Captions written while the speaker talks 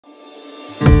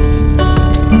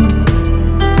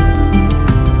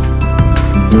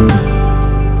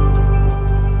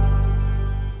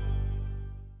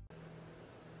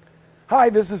Hi,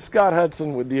 this is Scott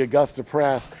Hudson with the Augusta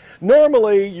Press.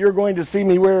 Normally, you're going to see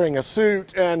me wearing a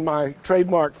suit and my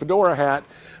trademark fedora hat,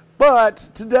 but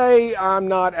today I'm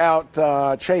not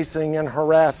out chasing and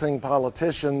harassing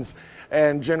politicians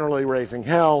and generally raising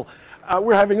hell.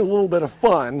 We're having a little bit of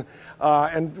fun,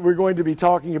 and we're going to be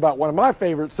talking about one of my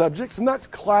favorite subjects, and that's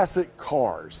classic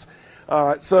cars.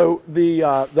 So the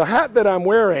hat that I'm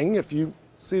wearing, if you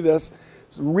see this,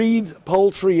 is Reed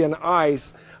Poultry and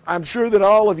Ice. I'm sure that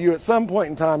all of you at some point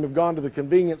in time have gone to the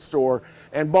convenience store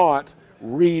and bought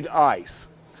Reed Ice.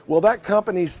 Well, that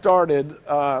company started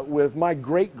with my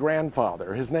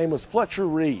great-grandfather. His name was Fletcher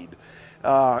Reed,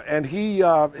 and he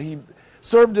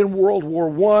served in World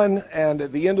War I, and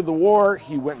at the end of the war,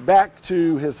 he went back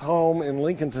to his home in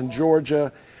Lincolnton,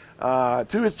 Georgia,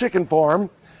 to his chicken farm.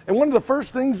 And one of the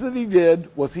first things that he did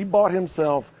was he bought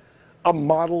himself a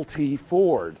Model T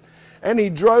Ford. And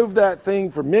he drove that thing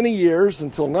for many years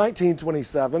until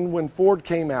 1927 when Ford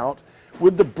came out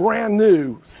with the brand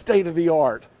new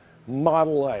state-of-the-art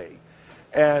Model A.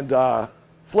 And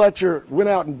Fletcher went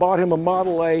out and bought him a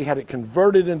Model A, had it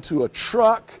converted into a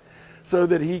truck so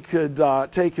that he could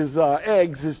take his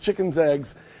eggs, his chicken's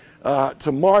eggs,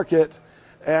 to market,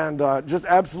 and just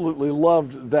absolutely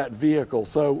loved that vehicle.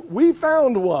 So we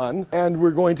found one, and we're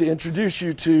going to introduce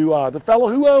you to the fellow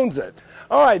who owns it.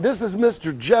 All right, this is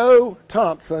Mr. Joe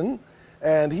Thompson,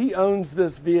 and he owns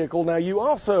this vehicle. Now, you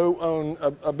also own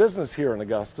a business here in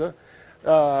Augusta.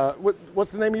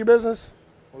 What's the name of your business?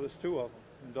 Well, there's two of them.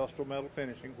 Industrial Metal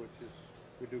Finishing, which is,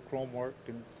 we do chrome work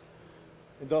and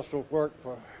industrial work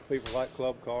for people like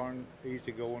Club Car and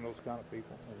Easy Go and those kind of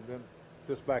people. And then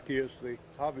this back here is the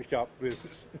hobby shop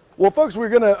business. Well, folks, we're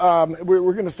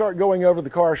gonna start going over the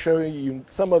car, showing you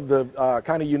some of the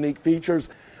kind of unique features.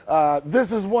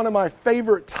 This is one of my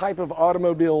favorite type of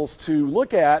automobiles to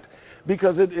look at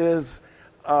because it is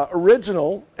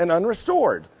original and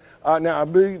unrestored. Now, I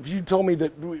believe you told me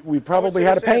that we probably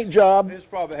had a paint job. It's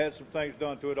probably had some things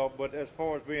done to it, but as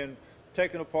far as being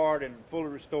taken apart and fully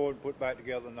restored and put back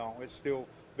together, no. It's still,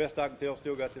 best I can tell,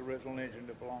 still got the original engine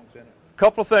that belongs in it. A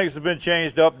couple of things have been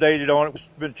changed, updated on it. It's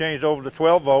been changed over to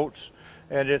 12 volts,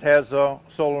 and it has a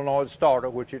solenoid starter,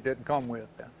 which it didn't come with.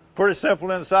 Pretty simple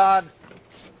inside.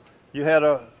 You had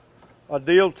a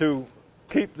deal to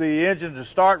keep the engine to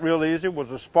start real easy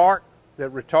was a spark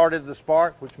that retarded the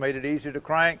spark, which made it easy to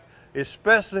crank,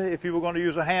 especially if you were going to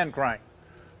use a hand crank.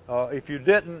 If you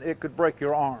didn't, it could break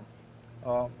your arm.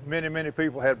 Many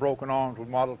people had broken arms with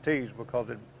Model Ts because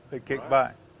they kicked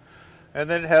back. And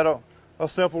then it had a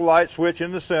simple light switch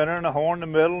in the center and a horn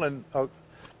in the middle and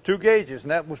two gauges,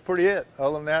 and that was pretty it.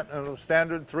 Other than that, a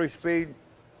standard 3-speed,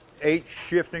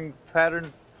 8-shifting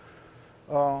pattern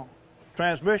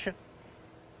transmission.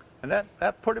 And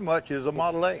that pretty much is a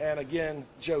Model A. And again,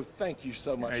 Joe, thank you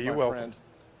so much, you're my welcome. friend.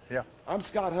 Yeah. I'm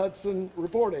Scott Hudson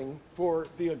reporting for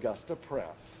the Augusta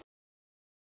Press.